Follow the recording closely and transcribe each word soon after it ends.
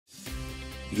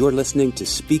You're listening to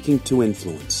Speaking to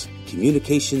Influence,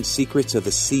 Communication Secrets of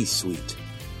the C-Suite.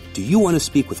 Do you want to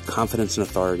speak with confidence and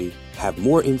authority, have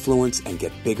more influence, and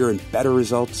get bigger and better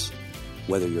results?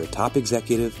 Whether you're a top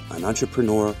executive, an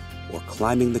entrepreneur, or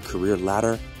climbing the career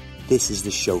ladder, this is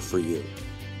the show for you.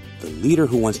 The leader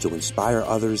who wants to inspire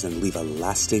others and leave a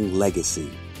lasting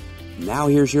legacy. Now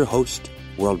here's your host,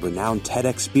 world-renowned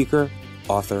TEDx speaker,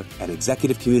 author, and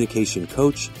executive communication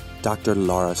coach, Dr.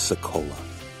 Laura Sokola.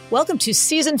 Welcome to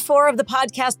Season 4 of the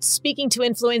podcast, Speaking to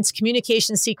Influence,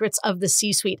 Communication Secrets of the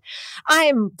C-Suite.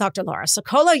 I'm Dr. Laura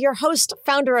Sokola, your host,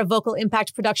 founder of Vocal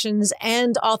Impact Productions,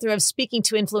 and author of Speaking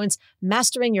to Influence,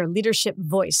 Mastering Your Leadership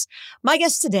Voice. My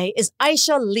guest today is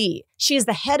Aïcha Lee. She is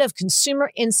the head of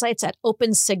consumer insights at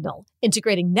Opensignal,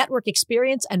 integrating network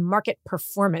experience and market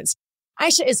performance.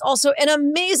 Aïcha is also an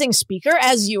amazing speaker,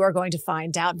 as you are going to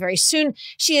find out very soon.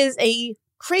 She is a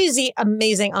crazy,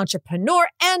 amazing entrepreneur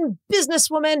and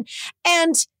businesswoman.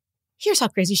 And here's how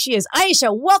crazy she is.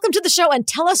 Aïcha, welcome to the show and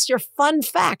tell us your fun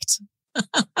fact.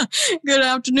 Good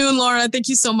afternoon, Laura. Thank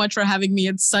you so much for having me.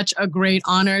 It's such a great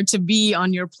honor to be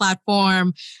on your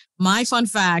platform. My fun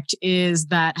fact is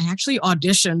that I actually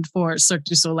auditioned for Cirque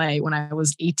du Soleil when I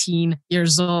was 18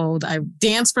 years old. I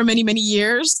danced for many, many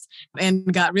years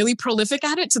and got really prolific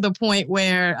at it to the point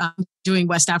where doing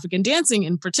West African dancing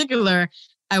in particular,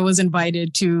 I was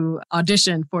invited to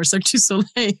audition for Cirque du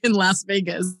Soleil in Las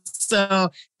Vegas. So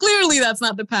clearly that's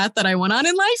not the path that I went on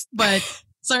in life, but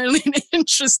certainly an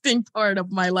interesting part of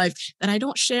my life that I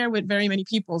don't share with very many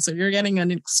people. So you're getting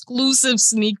an exclusive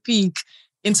sneak peek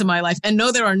into my life. And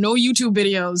no, there are no YouTube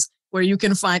videos where you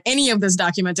can find any of this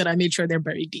documented. I made sure they're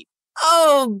buried deep.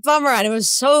 Oh, bummer. And I was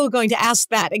so going to ask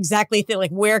that exactly. Like,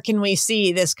 where can we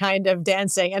see this kind of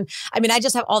dancing? And I mean, I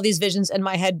just have all these visions in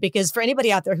my head because for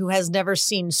anybody out there who has never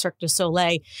seen Cirque du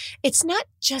Soleil, it's not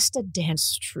just a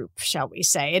dance troupe, shall we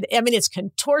say. It's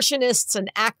contortionists and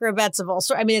acrobats of all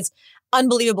sorts. I mean, it's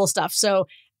unbelievable stuff. So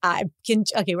we're going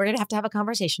to have a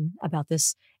conversation about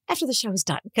this after the show is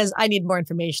done because I need more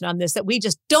information on this that we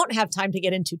just don't have time to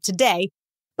get into today.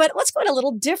 But let's go in a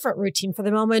little different routine for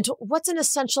the moment. What's an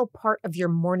essential part of your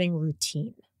morning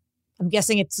routine? I'm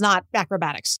guessing it's not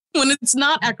acrobatics. When it's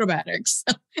not acrobatics,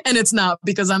 and it's not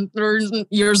because I'm 30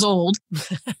 years old.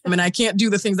 I can't do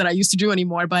the things that I used to do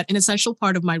anymore, but an essential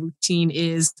part of my routine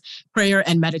is prayer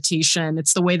and meditation.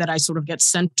 It's the way that I sort of get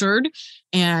centered.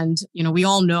 And, we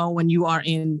all know when you are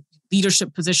in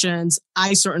leadership positions,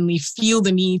 I certainly feel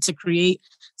the need to create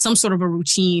some sort of a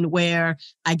routine where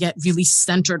I get really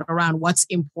centered around what's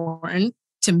important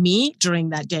to me during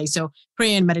that day. So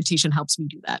prayer and meditation helps me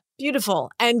do that.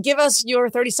 Beautiful. And give us your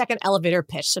 30-second elevator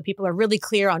pitch so people are really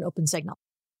clear on Opensignal.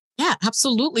 Yeah,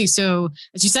 absolutely. So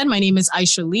as you said, my name is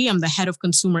Aïcha Lee. I'm the head of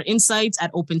consumer insights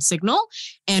at Opensignal,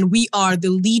 and we are the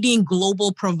leading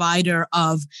global provider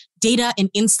of data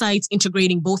and insights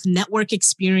integrating both network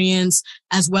experience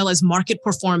as well as market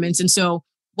performance. And so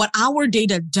what our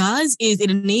data does is it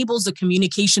enables the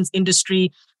communications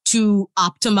industry to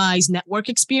optimize network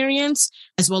experience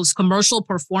as well as commercial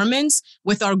performance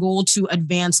with our goal to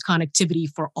advance connectivity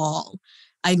for all.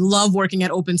 I love working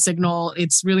at Opensignal.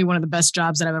 It's really one of the best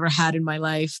jobs that I've ever had in my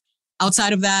life.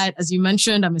 Outside of that, as you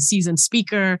mentioned, I'm a seasoned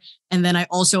speaker. And then I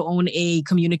also own a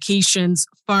communications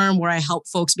firm where I help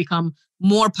folks become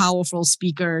more powerful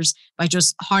speakers by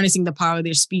just harnessing the power of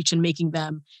their speech and making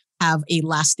them have a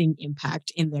lasting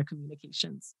impact in their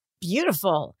communications.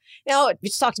 Beautiful. Now, we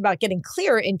just talked about getting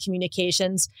clearer in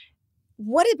communications.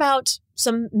 What about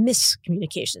some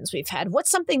miscommunications we've had? What's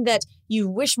something that you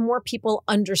wish more people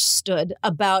understood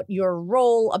about your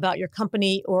role, about your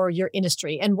company or your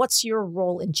industry? And what's your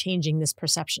role in changing this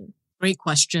perception? Great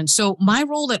question. So my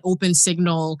role at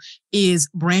Opensignal is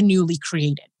brand newly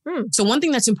created. So one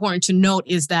thing that's important to note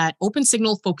is that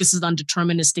Opensignal focuses on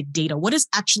deterministic data. What is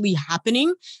actually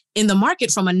happening in the market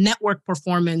from a network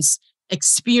performance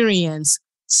experience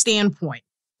standpoint?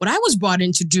 What I was brought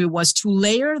in to do was to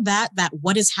layer that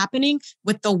what is happening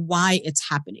with the why it's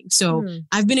happening. So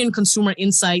I've been in consumer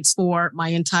insights for my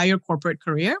entire corporate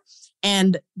career.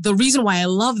 And the reason why I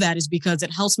love that is because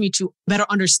it helps me to better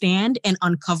understand and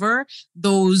uncover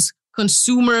those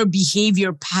consumer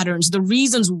behavior patterns, the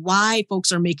reasons why folks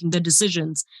are making the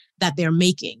decisions that they're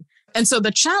making. And so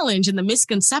the challenge and the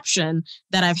misconception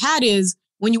that I've had is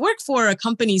when you work for a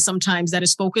company sometimes that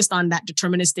is focused on that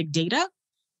deterministic data,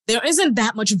 there isn't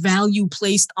that much value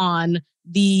placed on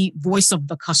the voice of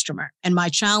the customer. And my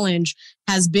challenge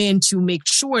has been to make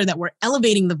sure that we're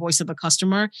elevating the voice of the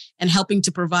customer and helping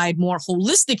to provide more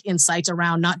holistic insights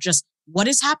around not just what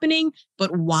is happening,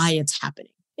 but why it's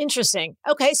happening. Interesting.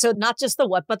 Okay, so not just the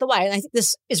what, but the why. And I think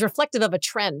this is reflective of a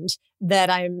trend that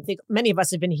I think many of us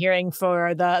have been hearing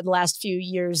for the last few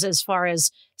years, as far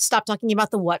as stop talking about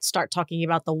the what, start talking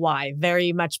about the why.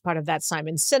 Very much part of that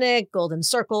Simon Sinek, Golden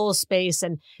Circle space,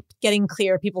 and getting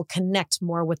clear. People connect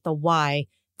more with the why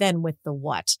than with the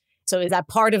what. So is that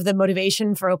part of the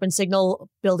motivation for Opensignal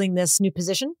building this new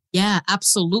position? Yeah,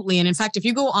 absolutely. And in fact, if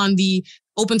you go on the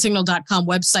opensignal.com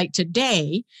website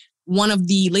today, one of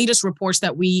the latest reports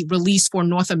that we released for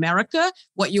North America,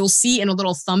 what you'll see in a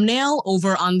little thumbnail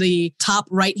over on the top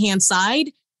right-hand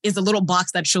side is a little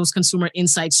box that shows consumer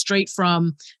insights straight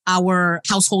from our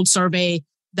household survey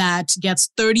that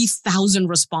gets 30,000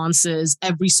 responses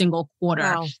every single quarter.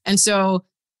 Wow. And so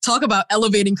talk about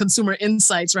elevating consumer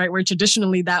insights, right? Where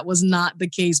traditionally that was not the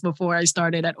case before I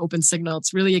started at Opensignal.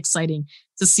 It's really exciting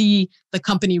to see the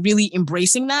company really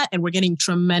embracing that. And we're getting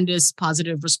tremendous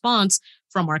positive response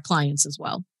from our clients as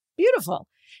well. Beautiful.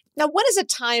 Now, what is a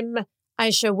time,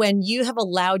 Aïcha, when you have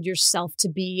allowed yourself to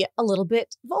be a little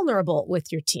bit vulnerable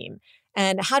with your team?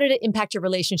 And how did it impact your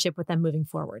relationship with them moving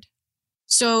forward?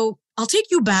 So I'll take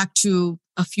you back to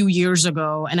a few years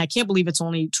ago, and I can't believe it's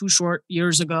only 2 short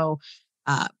years ago,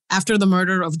 after the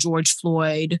murder of George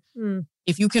Floyd.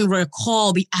 If you can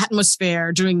recall, the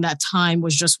atmosphere during that time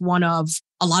was just one of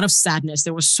a lot of sadness.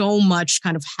 There was so much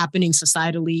kind of happening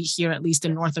societally here, at least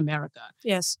in North America.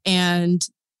 Yes. And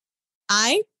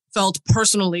I felt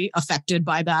personally affected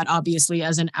by that, obviously,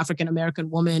 as an African-American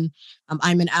woman.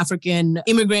 I'm an African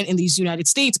immigrant in these United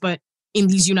States, but in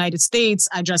these United States,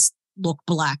 I just look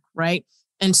Black, right?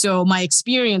 And so my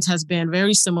experience has been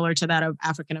very similar to that of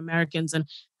African Americans. And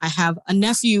I have a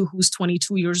nephew who's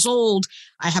 22 years old.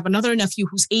 I have another nephew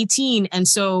who's 18. And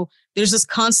so there's this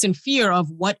constant fear of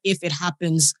what if it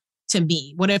happens to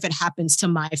me? What if it happens to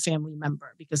my family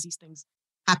member? Because these things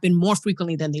happen more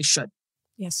frequently than they should.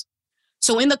 Yes.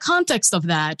 So in the context of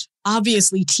that,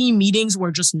 obviously team meetings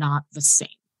were just not the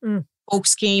same.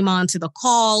 Folks came onto the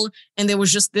call and there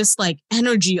was just this like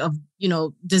energy of,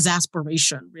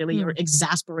 disasperation really, or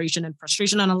exasperation and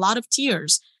frustration and a lot of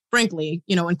tears, frankly,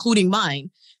 including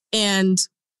mine. And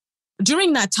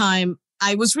during that time,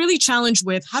 I was really challenged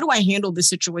with how do I handle this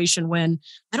situation when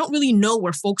I don't really know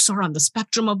where folks are on the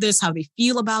spectrum of this, how they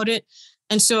feel about it.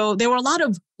 And so there were a lot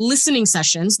of listening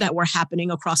sessions that were happening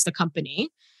across the company.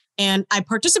 And I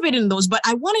participated in those, but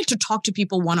I wanted to talk to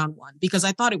people one-on-one because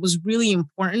I thought it was really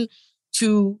important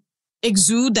to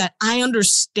exude that I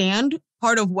understand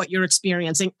part of what you're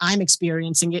experiencing. I'm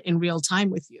experiencing it in real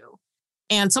time with you.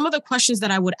 And some of the questions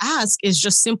that I would ask is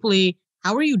just simply,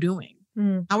 how are you doing?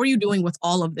 How are you doing with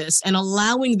all of this? And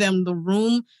allowing them the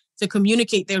room to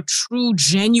communicate their true,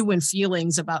 genuine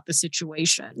feelings about the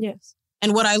situation. Yes.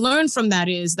 And what I learned from that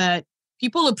is that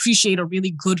people appreciate a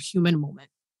really good human moment.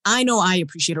 I know I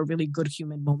appreciate a really good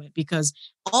human moment because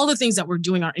all the things that we're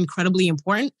doing are incredibly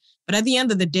important. But at the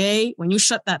end of the day, when you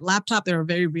shut that laptop, there are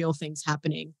very real things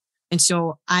happening. And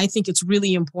so I think it's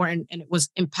really important, and it was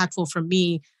impactful for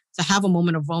me to have a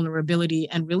moment of vulnerability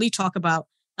and really talk about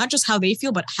not just how they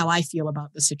feel, but how I feel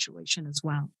about the situation as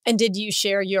well. And did you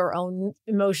share your own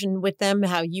emotion with them,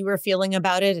 how you were feeling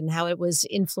about it and how it was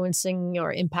influencing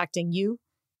or impacting you?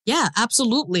 Yeah,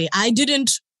 absolutely. I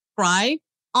didn't cry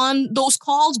on those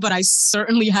calls, but I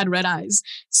certainly had red eyes.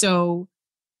 So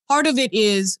part of it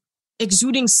is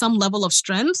exuding some level of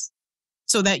strength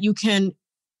so that you can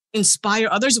inspire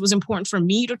others. It was important for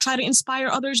me to try to inspire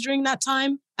others during that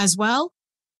time as well.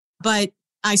 But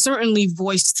I certainly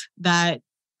voiced that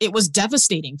it was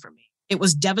devastating for me. It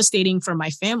was devastating for my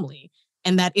family,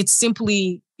 and that it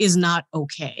simply is not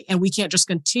okay. And we can't just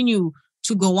continue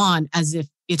to go on as if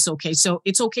it's okay. So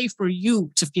it's okay for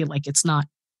you to feel like it's not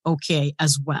okay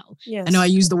as well. Yes. I know I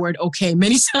use the word okay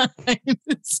many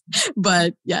times,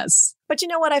 but yes. But you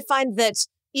know what? I find that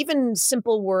even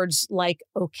simple words like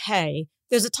okay,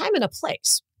 there's a time and a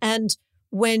place. And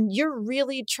when you're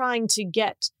really trying to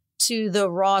get to the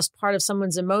rawest part of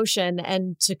someone's emotion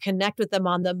and to connect with them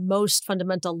on the most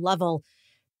fundamental level,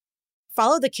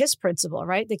 follow the KISS principle,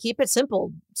 right? To keep it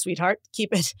simple, sweetheart.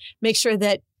 Make sure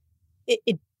that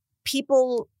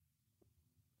people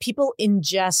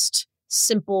ingest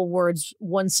simple words,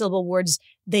 one-syllable words.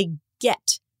 They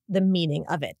get the meaning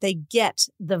of it. They get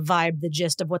the vibe, the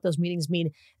gist of what those meanings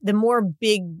mean. The more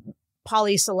big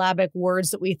polysyllabic words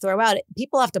that we throw out,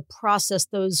 people have to process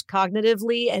those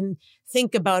cognitively and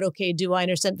think about, okay, do I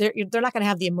understand? They're not going to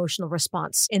have the emotional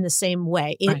response in the same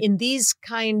way. Right. In these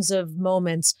kinds of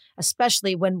moments,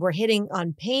 especially when we're hitting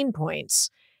on pain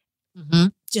points,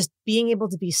 just being able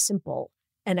to be simple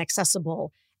and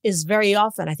accessible is very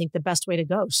often, I think, the best way to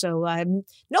go. So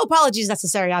no apologies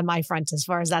necessary on my front as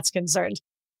far as that's concerned.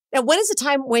 Now, when is the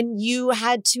time when you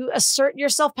had to assert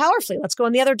yourself powerfully? Let's go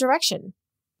in the other direction.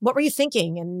 What were you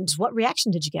thinking and what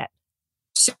reaction did you get?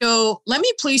 So let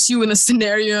me place you in a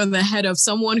scenario in the head of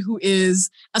someone who is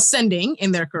ascending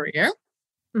in their career.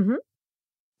 Mm-hmm.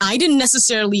 I didn't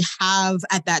necessarily have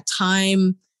at that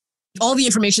time all the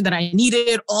information that I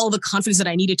needed, all the confidence that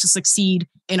I needed to succeed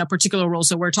in a particular role.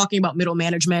 So we're talking about middle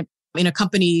management in a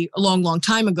company a long, long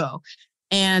time ago.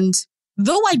 And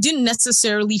though I didn't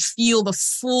necessarily feel the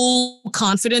full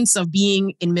confidence of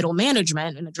being in middle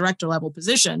management in a director level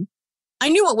position, I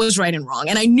knew what was right and wrong.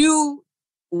 And I knew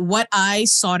what I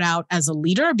sought out as a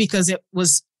leader because it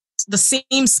was the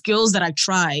same skills that I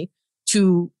try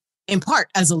to impart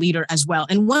as a leader as well.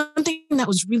 And one thing that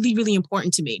was really, really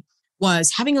important to me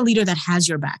was having a leader that has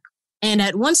your back. And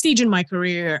at one stage in my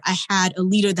career, I had a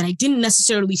leader that I didn't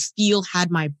necessarily feel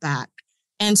had my back.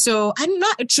 And so I'm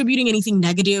not attributing anything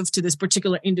negative to this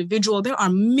particular individual. There are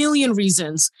a million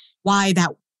reasons why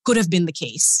that could have been the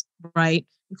case, right?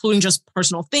 Including just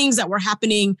personal things that were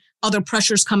happening, other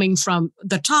pressures coming from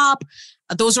the top.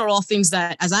 Those are all things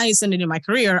that as I ascended in my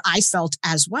career, I felt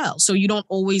as well. So you don't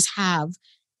always have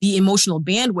the emotional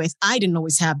bandwidth. I didn't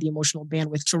always have the emotional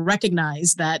bandwidth to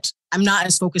recognize that I'm not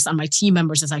as focused on my team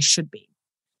members as I should be.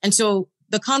 And so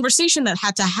the conversation that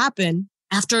had to happen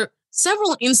after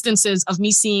several instances of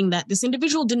me seeing that this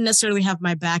individual didn't necessarily have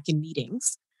my back in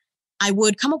meetings, I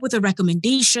would come up with a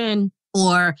recommendation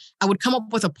or I would come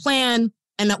up with a plan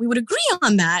and that we would agree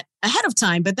on that ahead of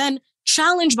time, but then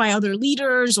challenged by other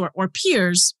leaders or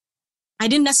peers, I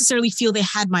didn't necessarily feel they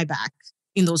had my back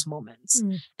in those moments.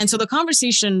 And so the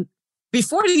conversation,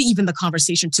 before even the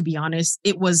conversation, to be honest,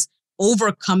 it was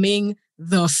overcoming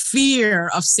the fear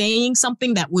of saying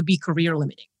something that would be career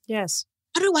limiting. Yes.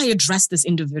 How do I address this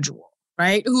individual,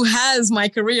 right? Who has my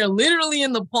career literally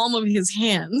in the palm of his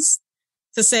hands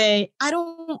to say, I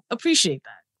don't appreciate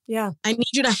that. Yeah. I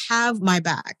need you to have my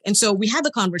back. And so we had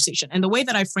the conversation. And the way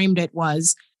that I framed it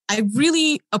was, I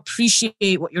really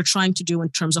appreciate what you're trying to do in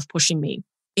terms of pushing me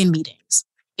in meetings.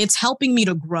 It's helping me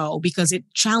to grow because it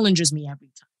challenges me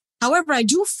every time. However, I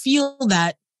do feel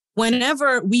that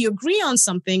whenever we agree on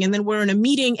something and then we're in a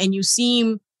meeting and you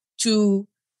seem to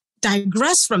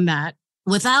digress from that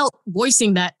without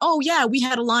voicing that, oh yeah, we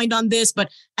had aligned on this,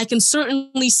 but I can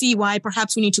certainly see why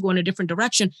perhaps we need to go in a different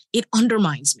direction. It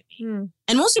undermines me.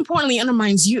 And most importantly,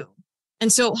 undermines you.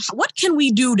 And so what can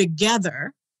we do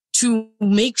together to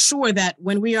make sure that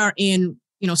when we are in,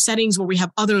 settings where we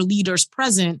have other leaders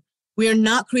present, we are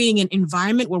not creating an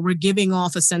environment where we're giving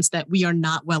off a sense that we are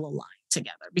not well aligned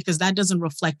together, because that doesn't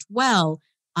reflect well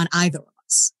on either of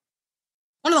us.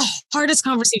 One of the hardest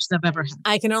conversations I've ever had.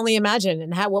 I can only imagine.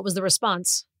 And what was the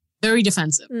response? Very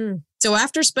defensive. So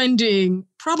after spending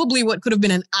probably what could have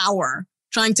been an hour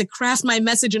trying to craft my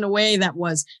message in a way that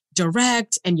was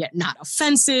direct and yet not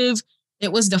offensive,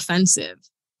 it was defensive.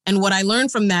 And what I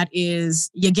learned from that is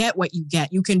you get what you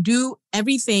get. You can do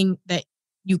everything that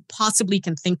you possibly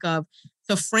can think of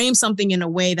to frame something in a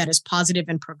way that is positive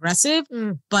and progressive.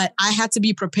 But I had to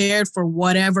be prepared for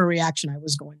whatever reaction I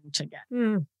was going to get.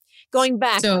 Going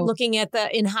back, looking at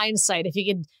in hindsight, if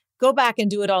you could go back and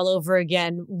do it all over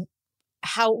again,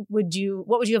 what would you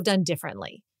have done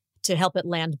differently to help it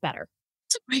land better?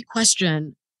 That's a great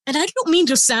question. And I don't mean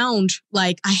to sound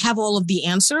like I have all of the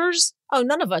answers. Oh,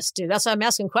 none of us do. That's why I'm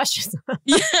asking questions.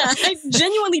 Yeah, I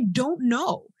genuinely don't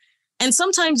know. And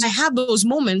sometimes I have those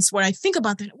moments where I think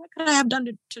about that. What could I have done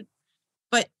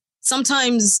but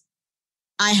sometimes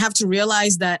I have to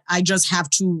realize that I just have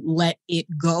to let it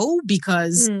go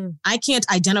because I can't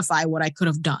identify what I could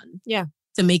have done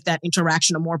to make that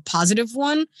interaction a more positive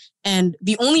one. And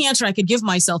the only answer I could give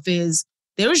myself is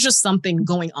there is just something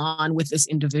going on with this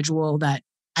individual that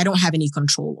I don't have any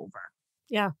control over.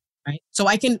 Yeah. Right. So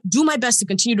I can do my best to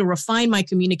continue to refine my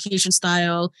communication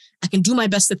style. I can do my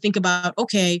best to think about,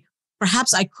 okay,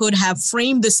 perhaps I could have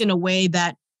framed this in a way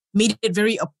that made it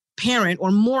very apparent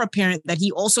or more apparent that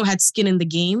he also had skin in the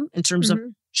game in terms of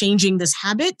changing this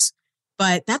habit.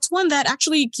 But that's one that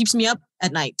actually keeps me up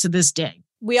at night to this day.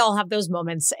 We all have those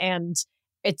moments. And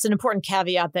it's an important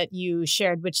caveat that you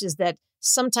shared, which is that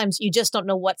sometimes you just don't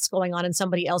know what's going on in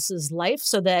somebody else's life,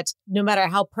 so that no matter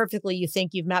how perfectly you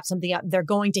think you've mapped something out, they're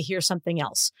going to hear something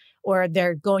else, or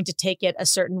they're going to take it a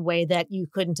certain way that you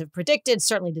couldn't have predicted,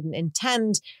 certainly didn't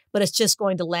intend, but it's just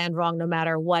going to land wrong no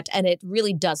matter what. And it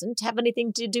really doesn't have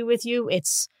anything to do with you.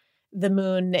 It's the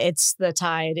moon, it's the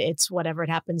tide, it's whatever it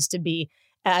happens to be.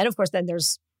 And of course, then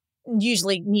there's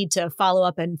usually need to follow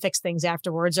up and fix things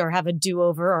afterwards or have a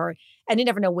do-over, and you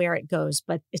never know where it goes,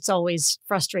 but it's always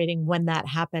frustrating when that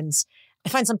happens. I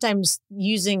find sometimes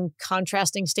using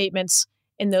contrasting statements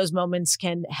in those moments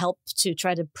can help to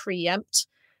try to preempt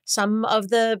some of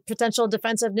the potential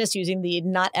defensiveness using the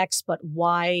not X, but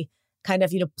Y kind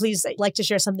of, please, I'd like to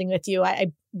share something with you.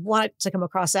 I want it to come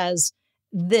across as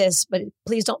this, but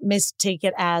please don't mistake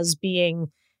it as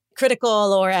being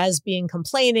critical or as being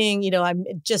complaining. I'm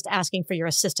just asking for your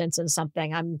assistance in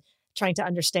something. I'm trying to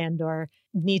understand or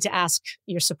need to ask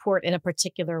your support in a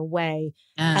particular way.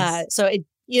 Yes.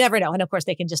 You never know. And of course,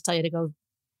 they can just tell you to go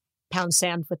pound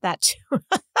sand with that too.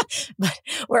 But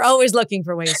we're always looking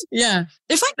for ways. Yeah.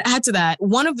 If I could add to that,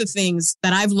 one of the things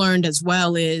that I've learned as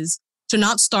well is to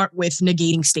not start with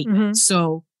negating statements. Mm-hmm.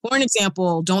 So for an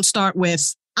example, don't start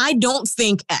with, I don't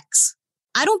think X.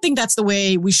 I don't think that's the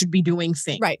way we should be doing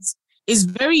things. Right. Is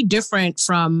very different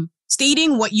from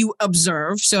stating what you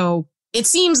observe. So it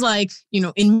seems like,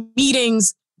 in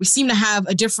meetings, we seem to have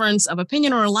a difference of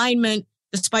opinion or alignment,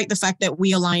 despite the fact that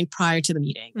we aligned prior to the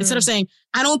meeting. Instead of saying,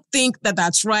 I don't think that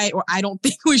that's right, or I don't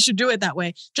think we should do it that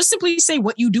way, just simply say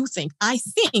what you do think. I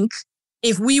think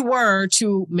if we were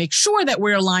to make sure that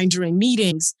we're aligned during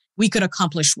meetings, we could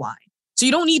accomplish Y. So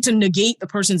you don't need to negate the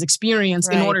person's experience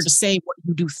in order to say what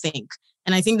you do think.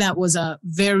 And I think that was a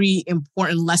very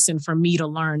important lesson for me to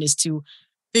learn, is to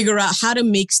figure out how to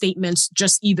make statements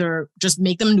just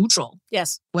make them neutral.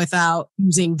 Yes. Without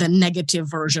using the negative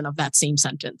version of that same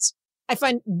sentence. I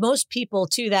find most people,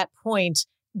 to that point,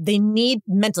 they need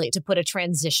mentally to put a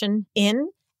transition in,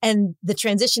 and the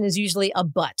transition is usually a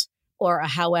but or a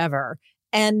however.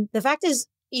 And the fact is,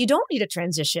 you don't need a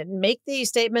transition. Make the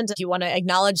statement. If you want to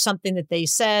acknowledge something that they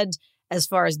said as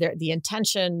far as the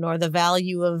intention or the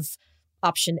value of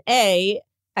option A,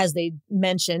 as they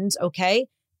mentioned, okay,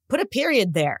 put a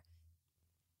period there.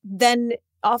 Then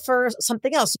offer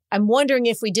something else. I'm wondering,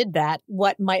 if we did that,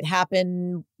 what might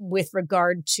happen with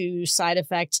regard to side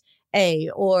effect A,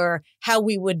 or how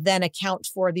we would then account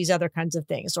for these other kinds of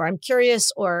things. Or I'm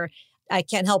curious, or I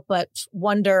can't help but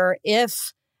wonder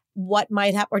if what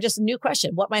might happen, or just a new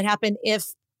question, what might happen if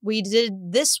we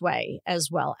did this way as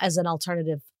well as an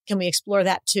alternative? Can we explore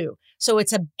that too? So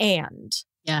it's a and.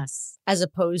 Yes. As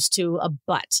opposed to a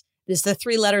but. This is the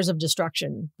 3 letters of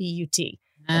destruction, B-U-T.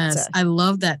 Yes, I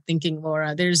love that thinking,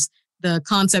 Laura. There's the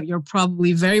concept you're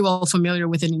probably very well familiar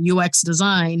with in UX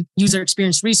design, user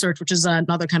experience research, which is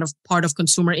another kind of part of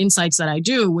consumer insights that I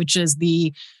do, which is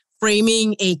the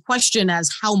framing a question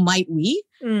as how might we,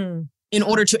 in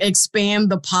order to expand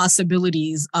the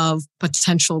possibilities of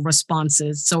potential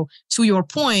responses. So to your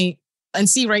point, and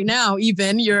see right now,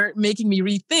 even you're making me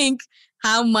rethink,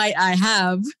 how might I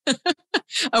have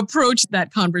approached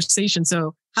that conversation?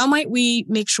 So how might we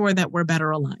make sure that we're better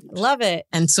aligned? Love it.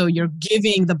 And so you're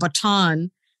giving the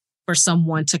baton for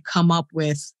someone to come up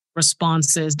with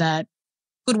responses that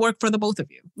could work for the both of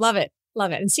you. Love it.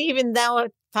 Love it. And see, even now,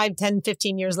 5, 10,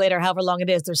 15 years later, however long it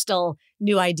is, there's still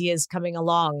new ideas coming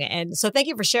along. And so thank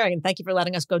you for sharing, and thank you for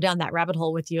letting us go down that rabbit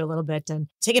hole with you a little bit and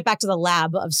take it back to the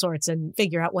lab of sorts and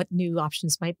figure out what new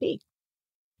options might be.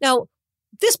 Now,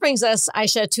 this brings us,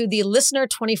 Aïcha, to the Listener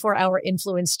 24-Hour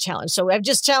Influence Challenge. So I've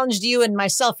just challenged you and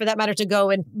myself, for that matter, to go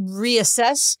and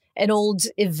reassess an old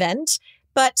event.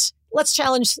 But let's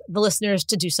challenge the listeners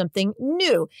to do something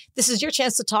new. This is your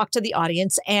chance to talk to the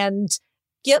audience and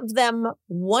give them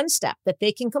one step that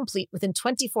they can complete within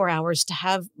 24 hours to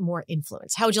have more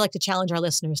influence. How would you like to challenge our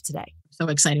listeners today? So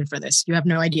excited for this. You have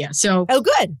no idea. So, oh,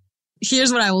 good.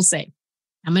 Here's what I will say.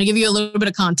 I'm going to give you a little bit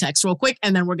of context real quick,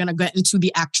 and then we're going to get into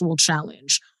the actual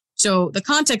challenge. So the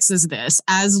context is this.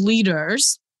 As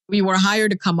leaders, we were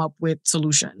hired to come up with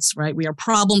solutions, right? We are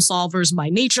problem solvers by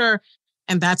nature,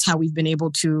 and that's how we've been able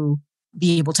to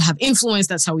have influence.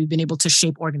 That's how we've been able to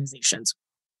shape organizations.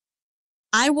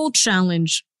 I will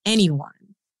challenge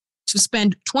anyone to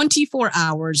spend 24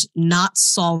 hours not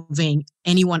solving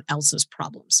anyone else's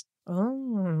problems.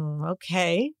 Oh,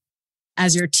 okay.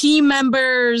 As your team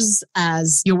members,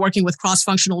 as you're working with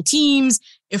cross-functional teams,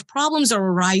 if problems are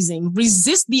arising,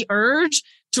 resist the urge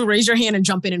to raise your hand and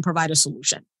jump in and provide a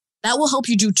solution. That will help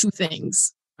you do 2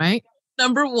 things, right?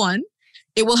 Number 1,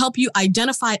 it will help you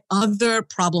identify other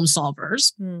problem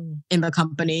solvers in the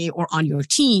company or on your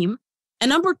team. And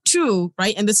number 2,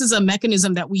 right? And this is a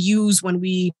mechanism that we use when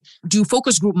we do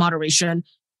focus group moderation,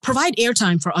 provide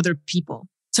airtime for other people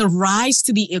to rise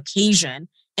to the occasion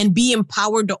and be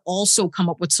empowered to also come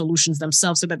up with solutions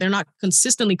themselves, so that they're not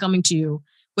consistently coming to you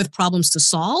with problems to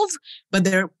solve, but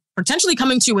they're potentially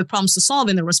coming to you with problems to solve.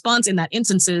 And the response in that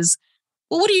instance is,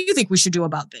 well, what do you think we should do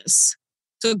about this?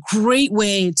 It's a great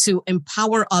way to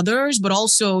empower others, but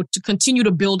also to continue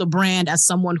to build a brand as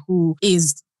someone who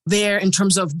is there in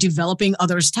terms of developing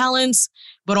others' talents,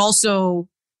 but also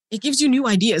it gives you new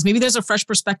ideas. Maybe there's a fresh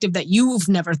perspective that you've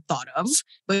never thought of,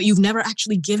 but you've never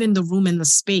actually given the room and the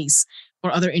space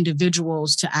for other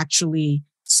individuals to actually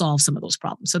solve some of those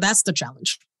problems. So that's the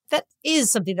challenge. That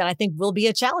is something that I think will be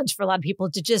a challenge for a lot of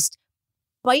people, to just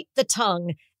bite the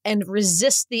tongue and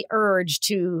resist the urge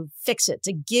to fix it,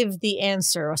 to give the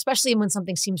answer, especially when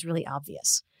something seems really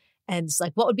obvious. And it's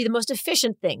like, what would be the most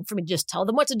efficient thing for me to just tell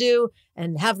them what to do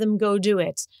and have them go do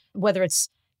it? Whether it's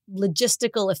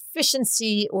logistical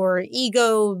efficiency or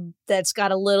ego that's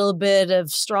got a little bit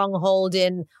of stronghold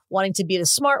in wanting to be the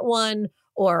smart one,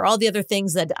 or all the other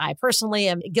things that I personally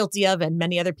am guilty of, and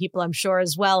many other people I'm sure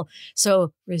as well.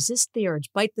 So resist the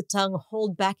urge, bite the tongue,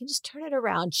 hold back, and just turn it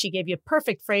around. She gave you a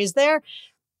perfect phrase there.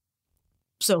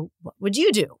 So what would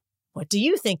you do? What do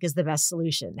you think is the best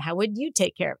solution? How would you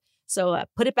take care of it? So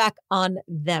put it back on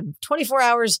them. 24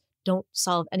 hours, don't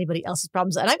solve anybody else's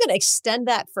problems. And I'm going to extend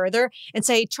that further and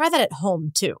say, try that at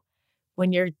home too.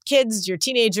 When your kids, your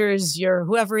teenagers, your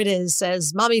whoever it is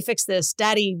says, Mommy, fix this.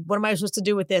 Daddy, what am I supposed to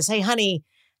do with this? Hey, honey,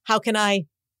 how can I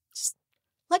just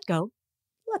let go?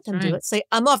 Let them do it. Say,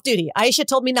 I'm off duty. Aïcha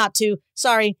told me not to.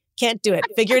 Sorry, can't do it.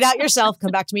 Figure it out yourself.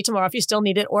 Come back to me tomorrow if you still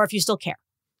need it or if you still care.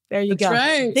 There you go.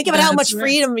 Right. Think about how much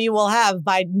freedom you will have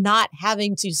by not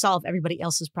having to solve everybody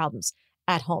else's problems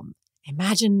at home.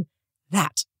 Imagine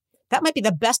that. That might be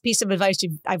the best piece of advice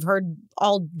I've heard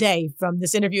all day from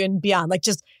this interview and beyond. Like,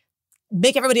 just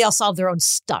make everybody else solve their own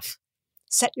stuff.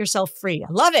 Set yourself free.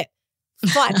 I love it.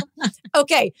 Fun.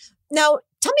 Okay. Now,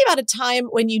 tell me about a time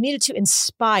when you needed to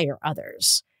inspire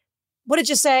others. What did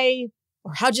you say,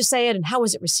 or how'd you say it, and how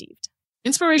was it received?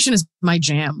 Inspiration is my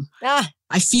jam.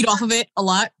 I feed off of it a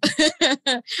lot.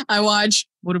 I watch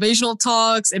motivational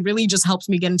talks. It really just helps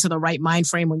me get into the right mind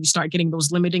frame when you start getting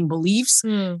those limiting beliefs.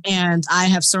 And I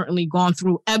have certainly gone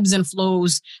through ebbs and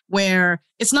flows where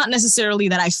it's not necessarily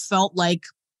that I felt like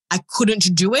I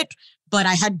couldn't do it, but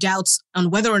I had doubts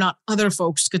on whether or not other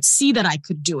folks could see that I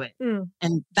could do it.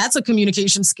 And that's a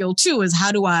communication skill too, is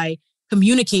how do I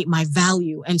communicate my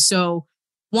value? And so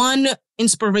one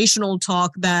inspirational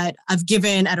talk that I've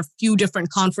given at a few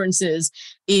different conferences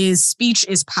is speech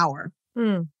is power.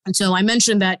 And so I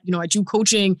mentioned that, I do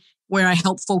coaching where I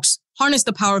help folks harness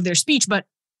the power of their speech, but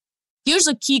here's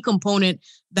a key component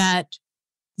that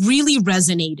really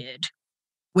resonated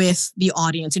with the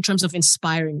audience in terms of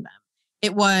inspiring them.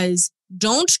 It was,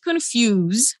 don't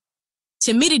confuse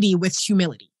timidity with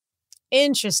humility.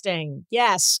 Interesting.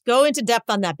 Yes. Go into depth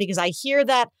on that, because I hear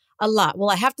that a lot. Well,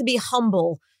 I have to be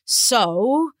humble.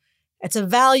 So it's a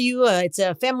value, it's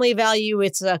a family value,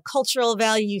 it's a cultural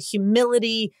value.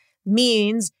 Humility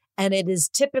means, and it is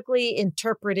typically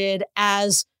interpreted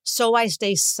as, so I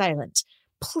stay silent.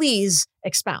 Please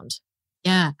expound.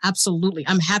 Yeah, absolutely.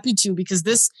 I'm happy to, because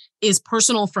this is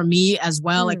personal for me as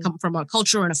well. I come from a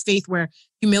culture and a faith where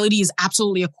humility is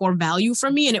absolutely a core value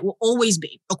for me, and it will always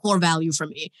be a core value for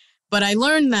me. But I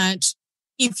learned that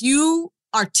if you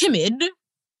are timid,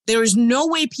 there is no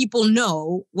way people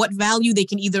know what value they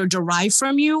can either derive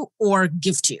from you or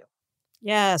give to you.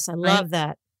 Yes, I love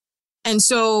that. And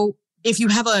so if you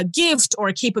have a gift or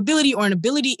a capability or an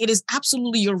ability, it is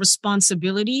absolutely your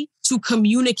responsibility to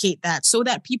communicate that so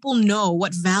that people know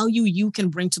what value you can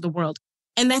bring to the world.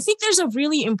 And I think there's a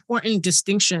really important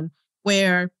distinction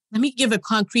where, let me give a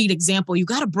concrete example. You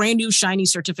got a brand new shiny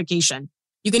certification.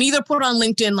 You can either put on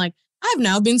LinkedIn like, I've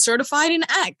now been certified in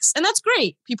X. And that's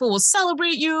great. People will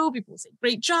celebrate you. People will say,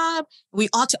 great job. We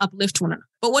ought to uplift one another.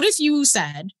 But what if you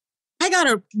said, I got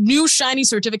a new shiny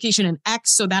certification in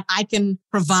X so that I can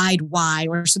provide Y,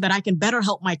 or so that I can better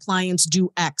help my clients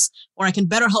do X, or I can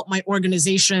better help my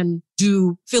organization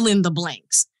do fill in the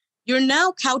blanks. You're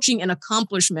now couching an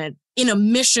accomplishment in a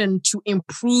mission to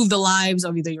improve the lives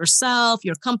of either yourself,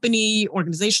 your company,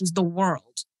 organizations, the world.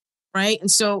 Right.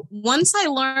 And so once I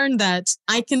learned that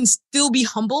I can still be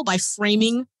humble by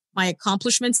framing my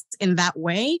accomplishments in that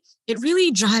way, it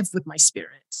really jived with my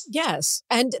spirit. Yes.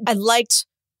 And I liked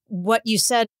what you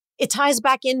said. It ties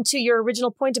back into your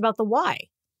original point about the why.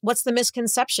 What's the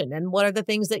misconception? And what are the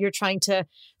things that you're trying to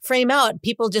frame out?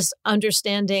 People just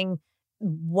understanding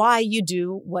why you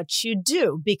do what you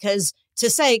do. Because to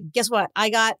say, guess what? I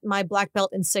got my black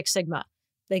belt in Six Sigma.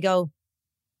 They go,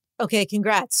 okay,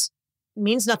 congrats.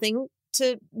 Means nothing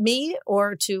to me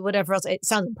or to whatever else. It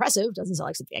sounds impressive. Doesn't sound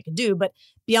like something I could do. But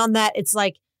beyond that, it's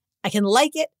like, I can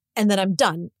like it and then I'm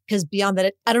done. Because beyond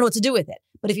that, I don't know what to do with it.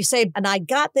 But if you say, and I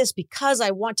got this because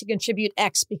I want to contribute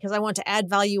X, because I want to add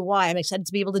value Y, I'm excited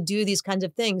to be able to do these kinds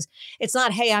of things. It's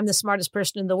not, hey, I'm the smartest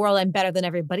person in the world. I'm better than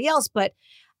everybody else. But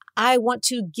I want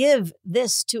to give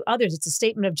this to others. It's a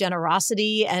statement of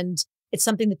generosity and It's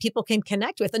something that people can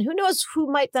connect with. And who knows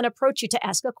who might then approach you to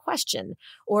ask a question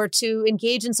or to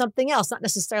engage in something else, not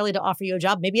necessarily to offer you a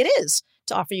job. Maybe it is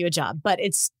to offer you a job, but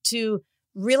it's to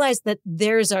realize that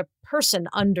there's a person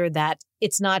under that.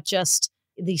 It's not just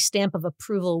the stamp of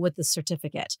approval with the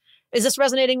certificate. Is this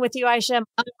resonating with you, Aïcha?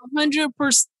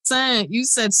 100%. You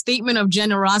said statement of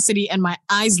generosity and my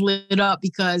eyes lit up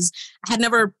because I had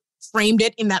never framed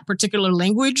it in that particular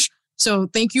language. So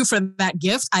thank you for that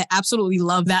gift. I absolutely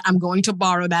love that. I'm going to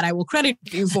borrow that. I will credit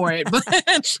you for it.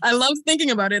 But I love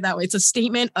thinking about it that way. It's a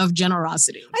statement of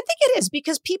generosity. I think it is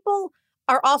because people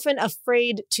are often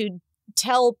afraid to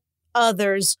tell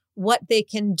others what they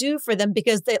can do for them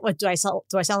because what do I sell?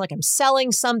 Do I sound like I'm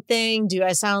selling something? Do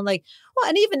I sound like, well,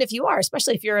 and even if you are,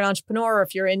 especially if you're an entrepreneur or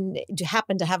if you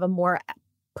happen to have a more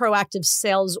proactive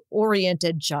sales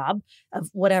oriented job of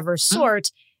whatever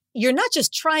sort, you're not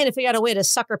just trying to figure out a way to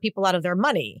sucker people out of their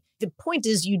money. The point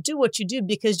is you do what you do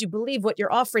because you believe what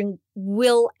you're offering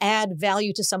will add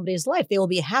value to somebody's life. They will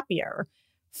be happier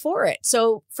for it.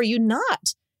 So for you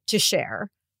not to share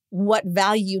what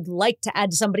value you'd like to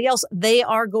add to somebody else, they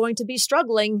are going to be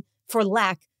struggling for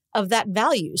lack of that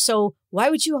value. So why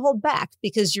would you hold back?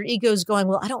 Because your ego is going,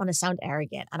 well, I don't want to sound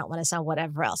arrogant. I don't want to sound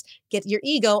whatever else. Get your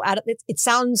ego out of it. It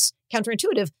sounds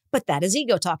counterintuitive, but that is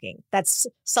ego talking. That's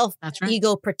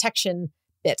ego protection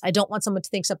bit. I don't want someone to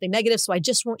think something negative, so I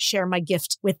just won't share my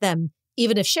gift with them,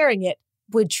 even if sharing it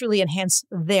would truly enhance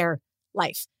their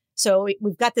life. So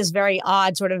we've got this very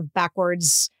odd sort of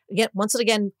backwards, again, once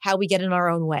again, how we get in our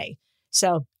own way.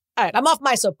 So, all right, I'm off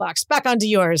my soapbox. Back onto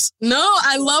yours. No,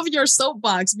 I love your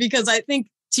soapbox because I think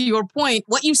to your point,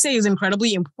 what you say is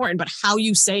incredibly important, but how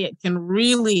you say it can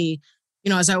really,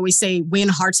 as I always say, win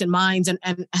hearts and minds and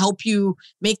help you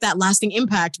make that lasting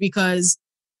impact because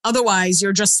otherwise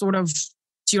you're just sort of,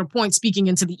 to your point, speaking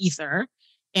into the ether.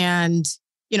 And,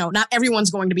 not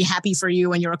everyone's going to be happy for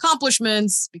you and your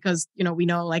accomplishments because, we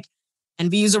know like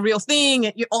envy is a real thing,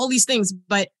 and all these things,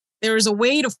 but there is a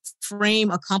way to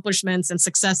frame accomplishments and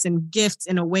success and gifts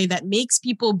in a way that makes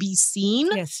people be seen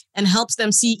and helps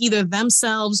them see either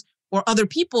themselves or other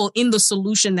people in the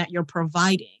solution that you're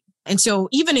providing. And so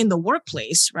even in the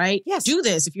workplace, right? Yes. Do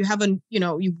this. If you haven't,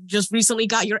 you just recently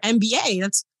got your MBA,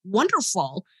 that's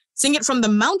wonderful. Sing it from the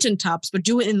mountaintops, but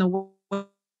do it in the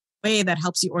way that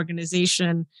helps the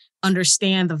organization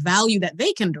understand the value that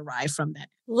they can derive from that.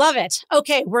 Love it.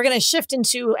 Okay, we're going to shift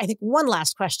into, I think, one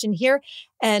last question here.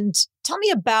 And tell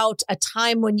me about a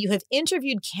time when you have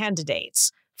interviewed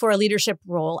candidates for a leadership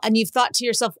role and you've thought to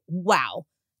yourself, wow,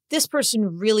 this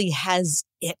person really has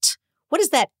it. What is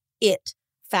that it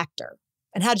factor?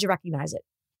 And how did you recognize it?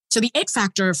 So the it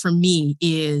factor for me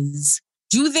is,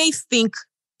 do they think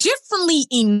differently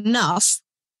enough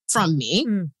from me,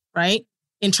 right?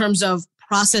 In terms of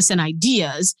process and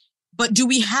ideas, but do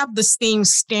we have the same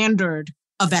standard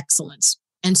of excellence?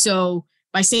 And so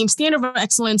by saying standard of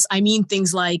excellence, I mean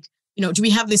things like, do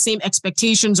we have the same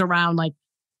expectations around like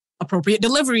appropriate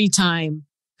delivery time,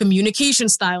 communication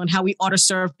style, and how we ought to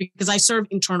serve? Because I serve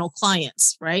internal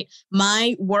clients, right?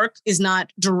 My work is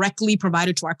not directly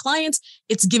provided to our clients.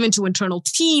 It's given to internal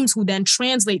teams who then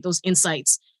translate those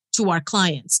insights to our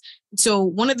clients. So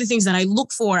one of the things that I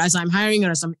look for as I'm hiring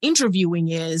or as I'm interviewing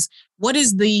is, what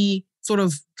is the sort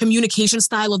of communication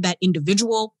style of that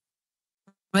individual,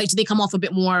 right? Do they come off a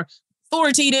bit more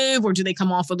authoritative or do they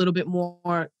come off a little bit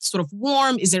more sort of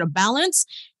warm? Is there a balance?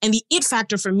 And the it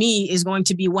factor for me is going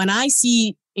to be when I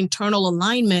see internal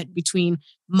alignment between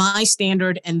my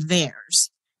standard and theirs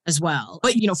as well.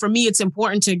 But, for me, it's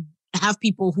important to have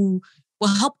people who will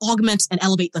help augment and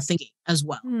elevate the thinking as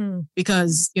well.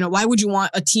 Because, why would you want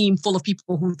a team full of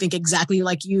people who think exactly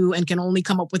like you and can only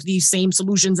come up with these same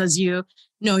solutions as you?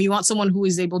 No, you want someone who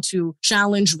is able to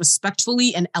challenge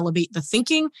respectfully and elevate the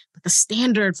thinking. But the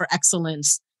standard for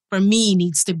excellence, for me,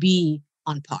 needs to be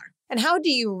on par. And how do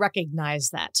you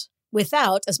recognize that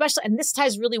without, especially, and this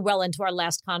ties really well into our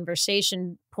last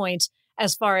conversation point,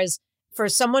 as far as for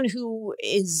someone who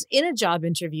is in a job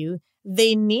interview,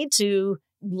 they need to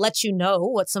let you know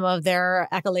what some of their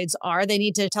accolades are. They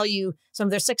need to tell you some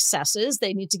of their successes.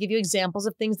 They need to give you examples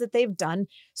of things that they've done.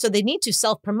 So they need to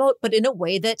self-promote, but in a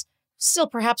way that still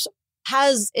perhaps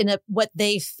has what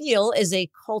they feel is a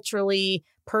culturally,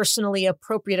 personally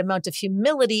appropriate amount of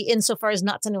humility insofar as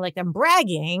not sounding like I'm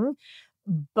bragging,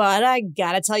 but I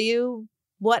got to tell you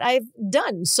what I've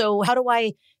done. So how do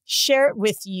I share it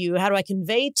with you? How do I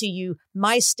convey to you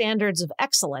my standards of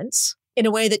excellence in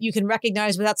a way that you can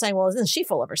recognize without saying, well, isn't she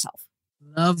full of herself?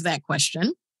 Love that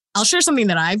question. I'll share something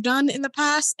that I've done in the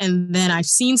past, and then I've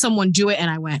seen someone do it and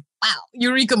I went, wow,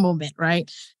 eureka moment, right?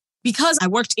 Because I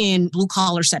worked in blue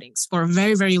collar settings for a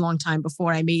very, very long time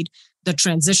before I made the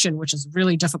transition, which is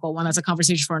really difficult one, that's a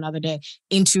conversation for another day,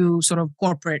 into sort of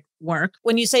corporate work.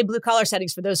 When you say blue collar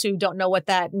settings, for those who don't know what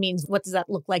that means, what does that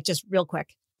look like just real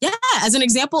quick? Yeah. As an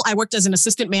example, I worked as an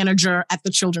assistant manager at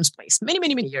the Children's Place many,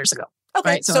 many, many years ago. Okay.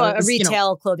 Right? So a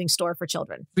retail clothing store for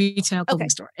children. Retail clothing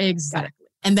store. Exactly.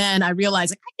 And then I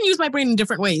realized I can use my brain in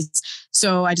different ways.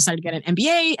 So I decided to get an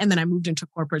MBA, and then I moved into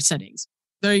corporate settings.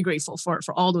 Very grateful for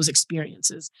all those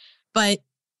experiences. But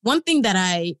one thing that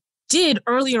I did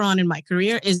earlier on in my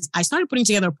career is I started putting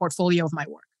together a portfolio of my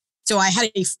work. So I had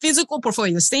a physical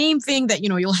portfolio, the same thing that,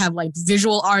 you'll have like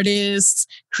visual artists,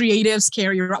 creatives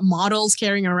models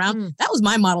carrying around. That was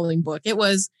my modeling book. It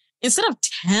was, instead of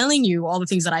telling you all the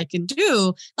things that I can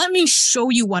do, let me show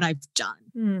you what I've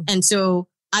done. And so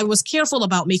I was careful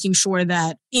about making sure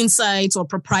that insights or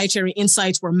proprietary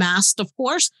insights were masked, of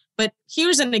course. But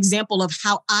here's an example of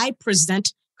how I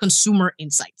present consumer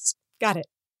insights. Got it.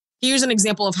 Here's an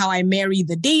example of how I marry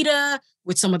the data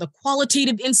with some of the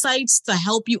qualitative insights to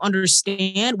help you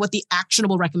understand what the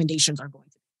actionable recommendations are going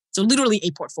to be. So literally a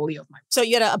portfolio of mine. So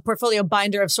you had a portfolio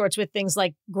binder of sorts with things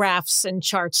like graphs and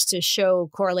charts to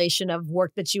show correlation of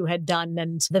work that you had done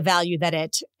and the value that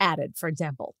it added, for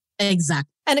example. Exactly.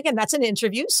 And again, that's an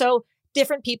interview. So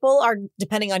different people are,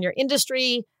 depending on your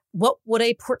industry, what would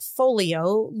a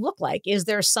portfolio look like? Is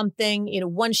there something,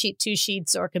 one sheet, two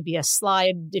sheets, or it could be a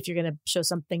slide if you're going to show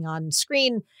something on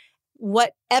screen?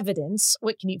 What evidence,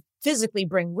 what can you physically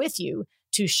bring with you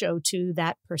to show to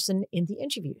that person in the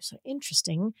interview? So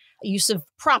interesting use of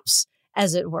props,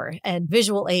 as it were, and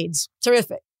visual aids.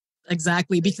 Terrific.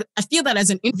 Exactly. Because I feel that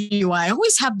as an interviewer, I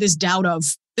always have this doubt of,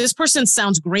 this person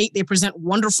sounds great. They present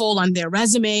wonderful on their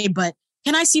resume, but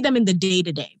can I see them in the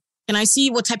day-to-day? Can I see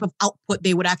what type of output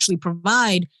they would actually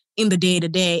provide in the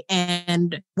day-to-day?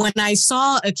 And when I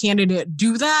saw a candidate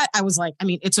do that, I was like,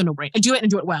 it's a no-brainer. Do it and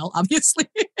do it well, obviously.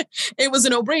 It was a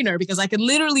no-brainer because I could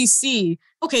literally see,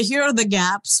 okay, here are the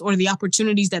gaps or the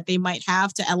opportunities that they might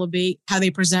have to elevate how they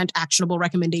present actionable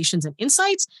recommendations and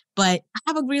insights. But I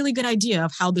have a really good idea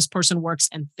of how this person works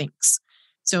and thinks.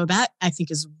 So that, I think,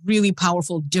 is really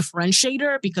powerful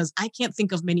differentiator because I can't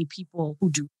think of many people who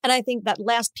do. And I think that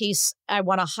last piece I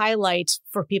want to highlight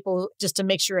for people just to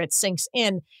make sure it sinks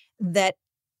in, that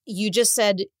you just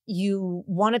said you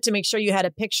wanted to make sure you had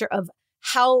a picture of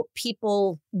how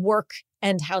people work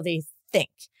and how they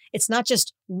think. It's not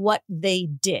just what they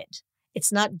did.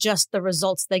 It's not just the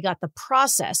results they got. The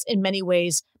process in many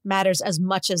ways matters as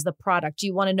much as the product.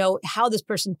 You want to know how this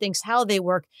person thinks, how they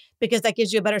work, because that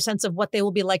gives you a better sense of what they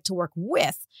will be like to work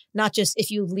with. Not just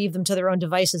if you leave them to their own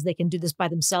devices, they can do this by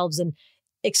themselves and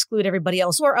exclude everybody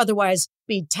else, or otherwise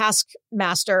be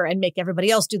taskmaster and make everybody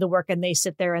else do the work. And they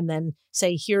sit there and then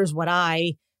say, here's what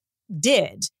I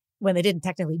did, when they didn't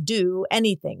technically do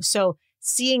anything. So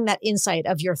seeing that insight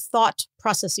of your thought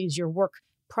processes, your work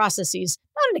processes,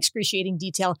 not in excruciating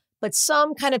detail, but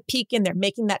some kind of peek in there,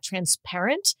 making that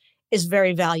transparent is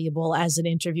very valuable as an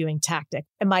interviewing tactic.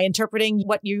 Am I interpreting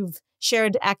what you've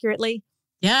shared accurately?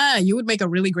 Yeah, you would make a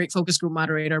really great focus group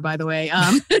moderator, by the way.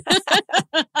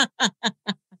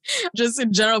 Just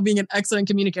in general, being an excellent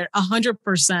communicator,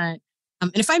 100%.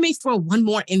 And if I may throw one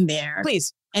more in there.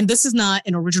 Please. And this is not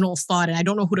an original thought, and I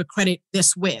don't know who to credit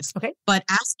this with. Okay. But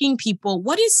asking people,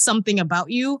 what is something about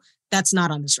you that's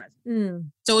not on this resume?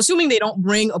 So assuming they don't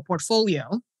bring a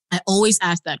portfolio, I always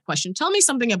ask that question. Tell me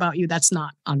something about you that's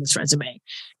not on this resume.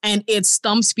 And it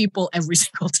stumps people every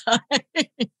single time.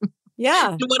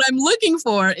 Yeah. And what I'm looking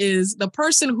for is the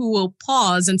person who will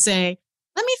pause and say,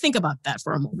 let me think about that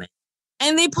for a moment.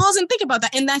 And they pause and think about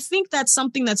that. And I think that's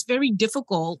something that's very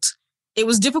difficult. It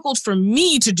was difficult for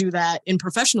me to do that in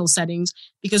professional settings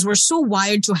because we're so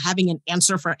wired to having an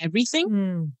answer for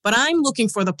everything. But I'm looking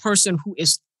for the person who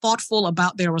is thoughtful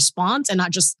about their response and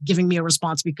not just giving me a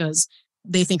response because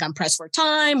they think I'm pressed for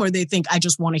time or they think I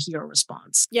just want to hear a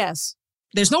response. Yes.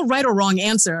 There's no right or wrong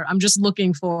answer. I'm just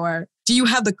looking for, do you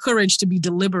have the courage to be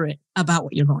deliberate about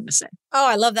what you're going to say? Oh,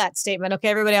 I love that statement. Okay,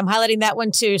 everybody, I'm highlighting that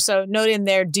one too. So note in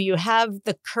there, do you have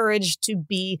the courage to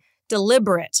be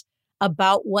deliberate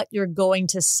about what you're going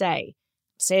to say?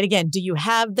 Say it again. Do you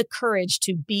have the courage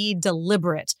to be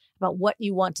deliberate about what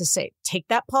you want to say? Take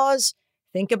that pause.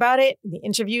 Think about it. The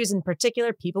interviews in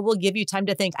particular, people will give you time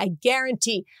to think. I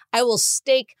guarantee I will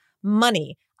stake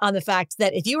money on the fact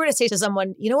that if you were to say to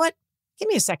someone, you know what, give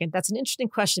me a second. That's an interesting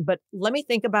question, but let me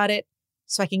think about it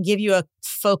so I can give you a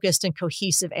focused and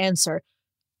cohesive answer.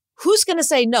 Who's going to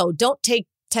say, no, don't take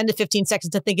 10 to 15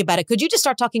 seconds to think about it. Could you just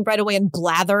start talking right away and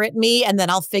blather at me? And then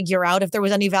I'll figure out if there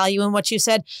was any value in what you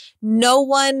said. No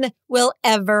one will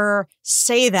ever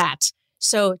say that.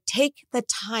 So take the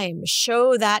time,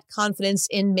 show that confidence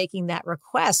in making that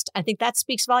request. I think that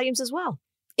speaks volumes as well.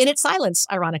 In its silence,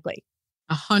 ironically.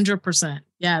 100%.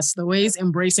 Yes. The ways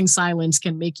embracing silence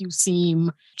can make you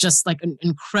seem just like an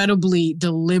incredibly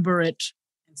deliberate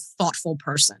and thoughtful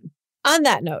person. On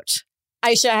that note,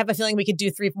 Aïcha, I have a feeling we could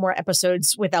do 3 more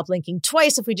episodes without blinking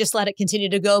twice if we just let it continue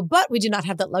to go, but we do not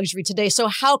have that luxury today. So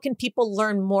how can people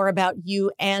learn more about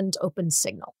you and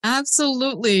Opensignal?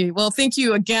 Absolutely. Well, thank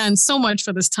you again so much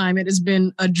for this time. It has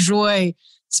been a joy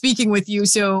speaking with you.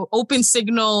 So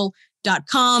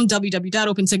opensignal.com,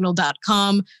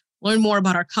 www.opensignal.com. Learn more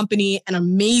about our company and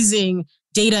amazing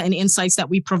data and insights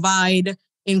that we provide,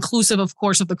 inclusive, of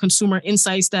course, of the consumer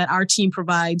insights that our team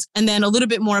provides. And then a little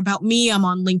bit more about me. I'm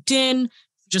on LinkedIn.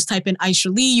 Just type in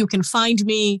Aïcha Lee. You can find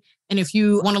me. And if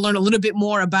you want to learn a little bit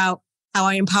more about how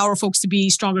I empower folks to be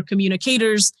stronger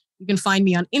communicators, you can find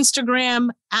me on Instagram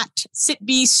at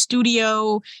SitBee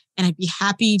Studio. And I'd be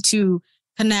happy to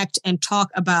connect and talk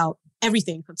about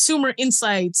everything, consumer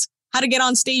insights, how to get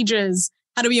on stages,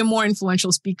 how to be a more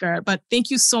influential speaker. But thank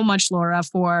you so much, Laura,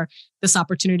 for this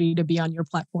opportunity to be on your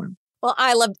platform. Well,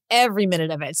 I loved every minute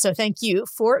of it. So thank you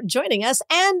for joining us.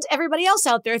 And everybody else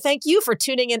out there, thank you for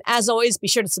tuning in. As always, be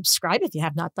sure to subscribe if you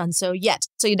have not done so yet,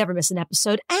 so you never miss an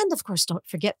episode. And of course, don't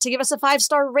forget to give us a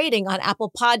 5-star rating on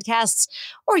Apple Podcasts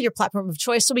or your platform of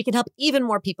choice so we can help even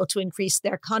more people to increase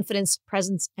their confidence,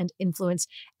 presence, and influence.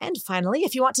 And finally,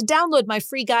 if you want to download my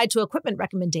free guide to equipment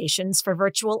recommendations for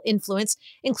virtual influence,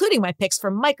 including my picks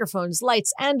for microphones,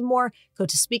 lights, and more, go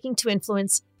to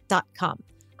speakingtoinfluence.com.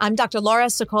 I'm Dr. Laura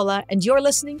Sokola, and you're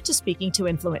listening to Speaking to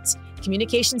Influence,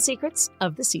 Communication Secrets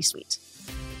of the C-Suite.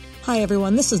 Hi,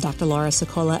 everyone. This is Dr. Laura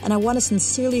Sokola, and I want to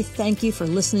sincerely thank you for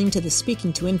listening to the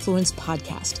Speaking to Influence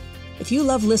podcast. If you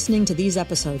love listening to these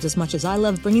episodes as much as I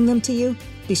love bringing them to you,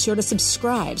 be sure to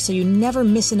subscribe so you never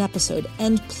miss an episode.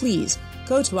 And please,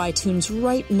 go to iTunes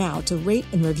right now to rate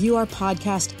and review our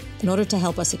podcast in order to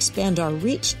help us expand our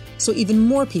reach so even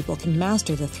more people can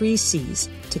master the 3 C's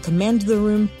to command the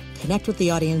room, connect with the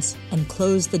audience, and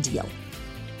close the deal.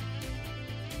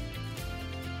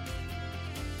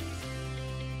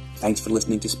 Thanks for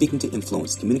listening to Speaking to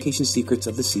Influence, Communication Secrets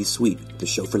of the C-Suite, the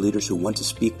show for leaders who want to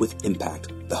speak with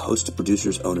impact. The hosts,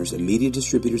 producers, owners, and media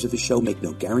distributors of the show make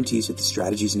no guarantees that the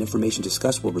strategies and information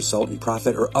discussed will result in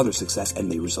profit or other success and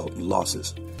may result in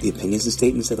losses. The opinions and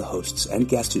statements of the hosts and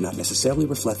guests do not necessarily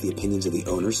reflect the opinions of the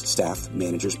owners, staff,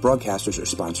 managers, broadcasters, or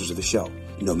sponsors of the show.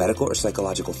 No medical or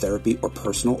psychological therapy or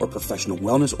personal or professional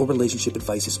wellness or relationship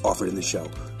advice is offered in the show.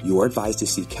 You are advised to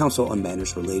seek counsel on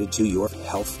matters related to your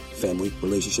health, family,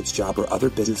 relationships, job, or other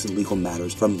business and legal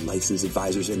matters from licensed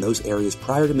advisors in those areas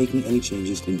prior to making any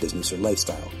changes in business or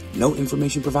lifestyle. No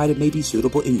information provided may be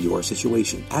suitable in your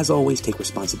situation. As always, take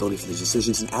responsibility for the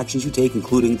decisions and actions you take,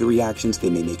 including the reactions they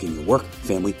may make in your work,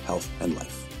 family, health, and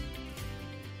life.